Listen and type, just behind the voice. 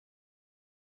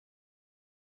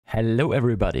Hello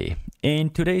everybody! In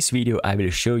today's video I will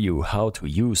show you how to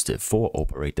use the for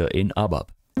operator in ABAP.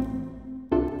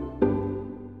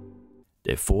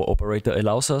 The for operator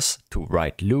allows us to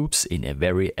write loops in a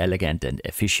very elegant and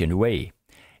efficient way.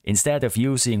 Instead of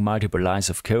using multiple lines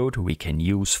of code, we can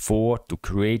use for to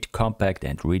create compact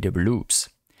and readable loops.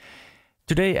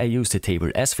 Today I use the table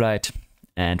sFlight,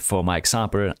 and for my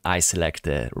example I select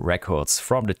the records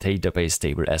from the database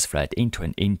table sFlight into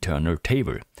an internal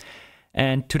table.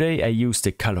 And today I use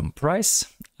the column price.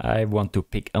 I want to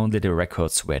pick only the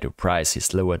records where the price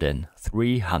is lower than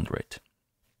 300.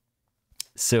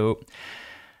 So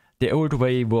the old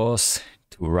way was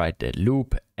to write the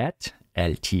loop at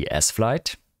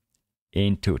sFlight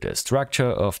into the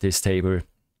structure of this table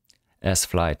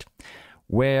sFlight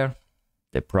where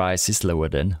the price is lower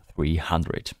than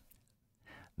 300.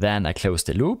 Then I close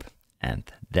the loop and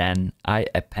then I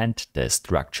append the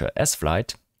structure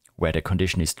sFlight where the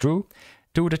condition is true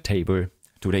to the table,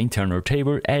 to the internal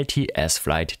table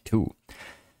sFlight2.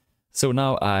 So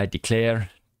now I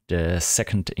declare the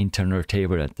second internal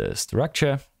table at the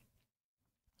structure,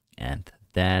 and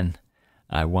then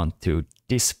I want to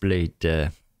display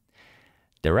the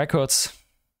records.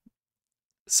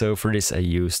 So for this I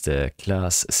use the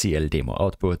class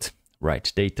CLDemoOutput,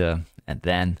 write data, and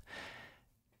then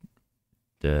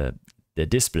the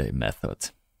display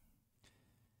method.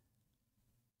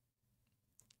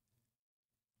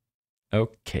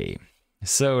 Okay,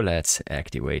 so let's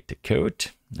activate the code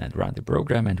and run the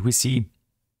program, and we see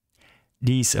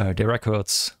these are the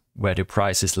records where the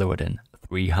price is lower than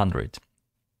 300.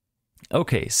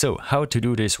 Okay, so how to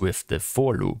do this with the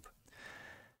for loop?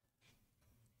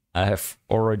 I have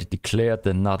already declared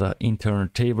another internal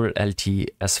table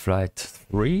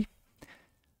sFlight3.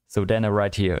 So then I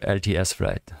write here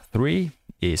sFlight3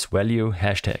 is value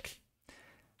hashtag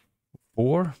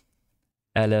for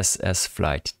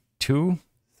sFlight2.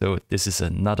 So this is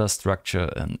another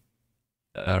structure, an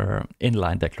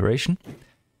inline declaration.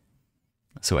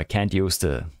 So I can't use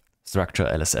the structure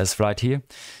sFlight here.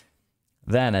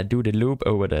 Then I do the loop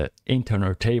over the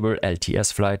internal table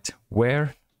sFlight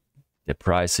where the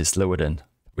price is lower than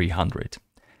 300.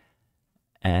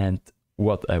 And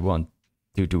what I want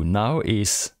to do now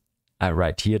is I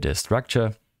write here the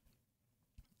structure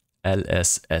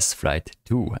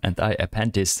sFlight2 and I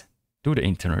append this to the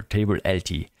internal table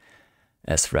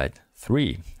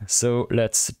sFlight3. So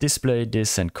let's display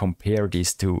this and compare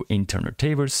these two internal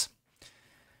tables.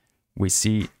 We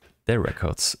see the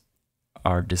records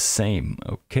are the same.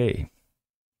 Okay.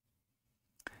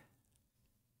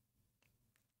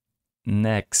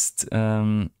 Next,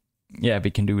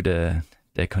 we can do the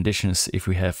conditions if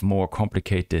we have more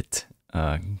complicated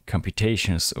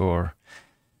computations or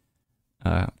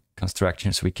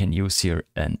constructions. We can use here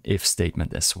an if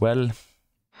statement as well.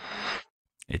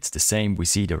 It's the same. We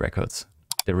see the records.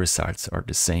 The results are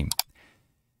the same.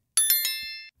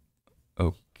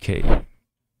 Okay.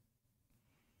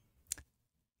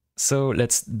 So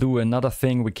let's do another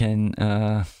thing. We can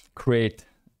create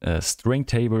a string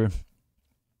table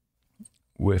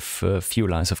with a few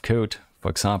lines of code. For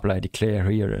example, I declare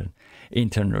here an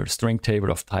internal string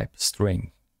table of type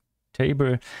string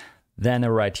table. Then I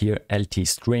write here lt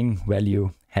string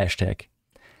value hashtag.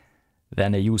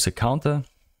 Then I use a counter.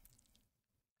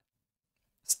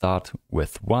 Start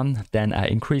with 1. Then I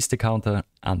increase the counter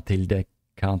until the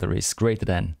counter is greater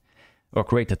than or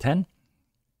greater 10.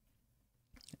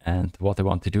 And what I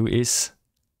want to do is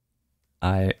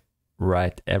I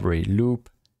write every loop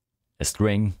a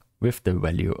string with the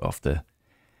value of the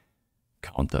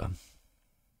counter.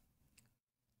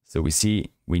 So we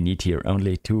see we need here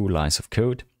only 2 lines of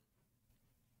code.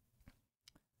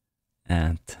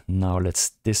 And now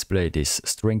let's display this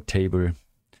string table.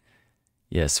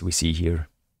 Yes, we see here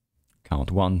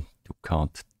count 1 to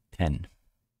count 10.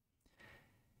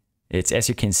 It's, as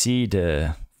you can see,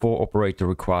 the for operator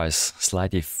requires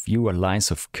slightly fewer lines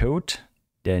of code.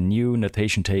 The new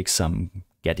notation takes some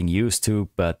getting used to,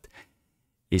 but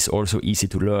is also easy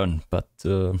to learn. But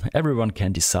everyone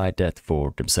can decide that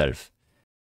for themselves.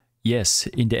 Yes,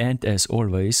 in the end, as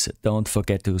always, don't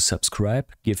forget to subscribe,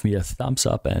 give me a thumbs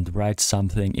up and write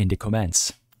something in the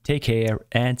comments. Take care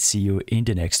and see you in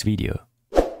the next video.